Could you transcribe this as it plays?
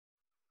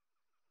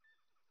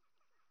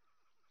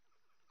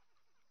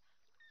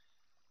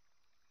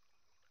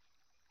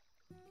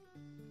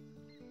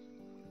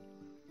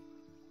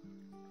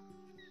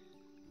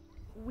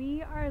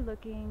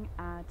looking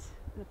at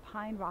the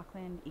pine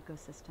rockland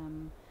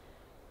ecosystem,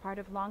 part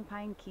of Long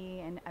Pine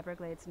Key and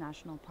Everglades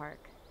National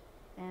Park.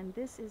 And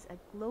this is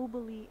a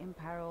globally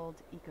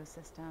imperiled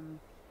ecosystem.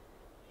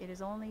 It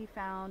is only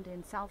found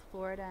in South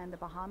Florida and the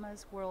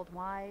Bahamas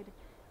worldwide.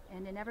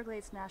 And in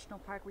Everglades National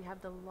Park, we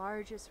have the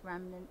largest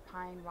remnant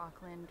pine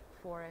rockland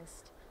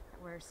forest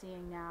that we're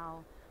seeing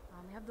now.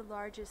 We have the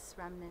largest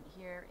remnant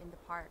here in the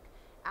park.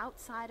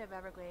 Outside of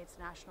Everglades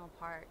National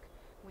Park,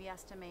 we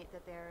estimate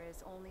that there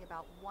is only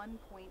about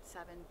 1.7%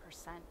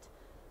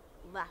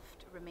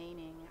 left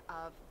remaining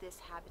of this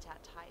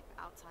habitat type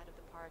outside of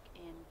the park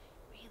in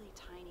really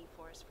tiny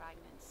forest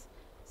fragments.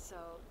 So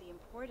the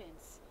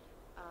importance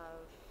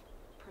of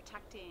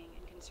protecting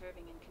and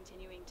conserving and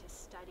continuing to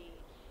study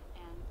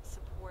and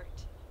support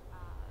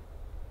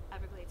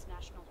Everglades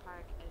National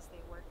Park as they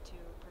work to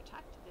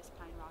protect this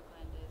pine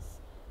rockland is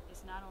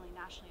not only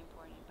nationally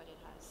important, but it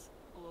has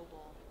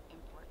global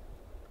import.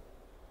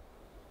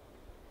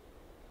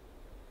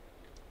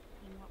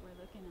 And what we're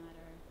looking at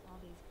are all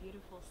these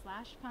beautiful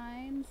slash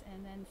pines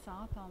and then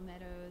saw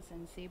palmettos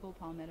and sable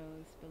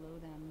palmettos below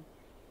them.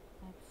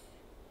 That's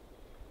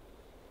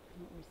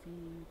what we're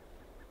seeing.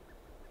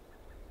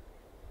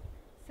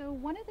 So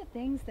one of the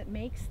things that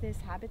makes this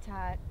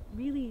habitat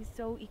really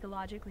so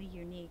ecologically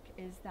unique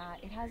is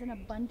that it has an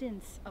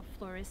abundance of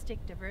floristic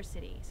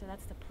diversity. So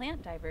that's the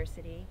plant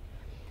diversity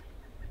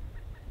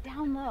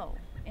down low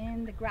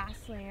in the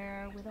grass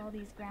layer with all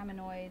these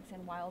graminoids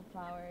and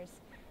wildflowers.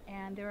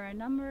 And there are a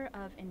number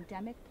of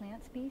endemic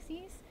plant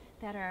species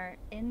that are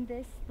in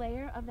this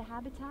layer of the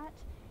habitat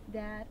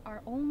that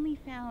are only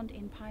found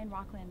in pine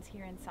rocklands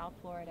here in South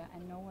Florida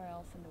and nowhere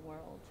else in the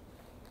world.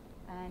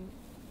 And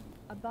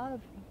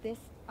above this,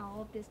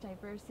 all of this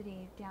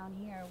diversity down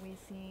here, we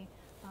see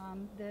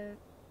the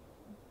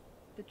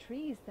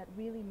trees that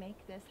really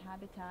make this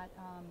habitat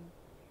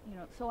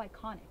so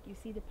iconic. You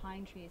see the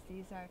pine trees.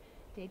 These are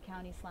Dade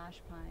County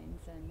slash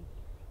pines, and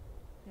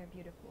they're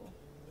beautiful.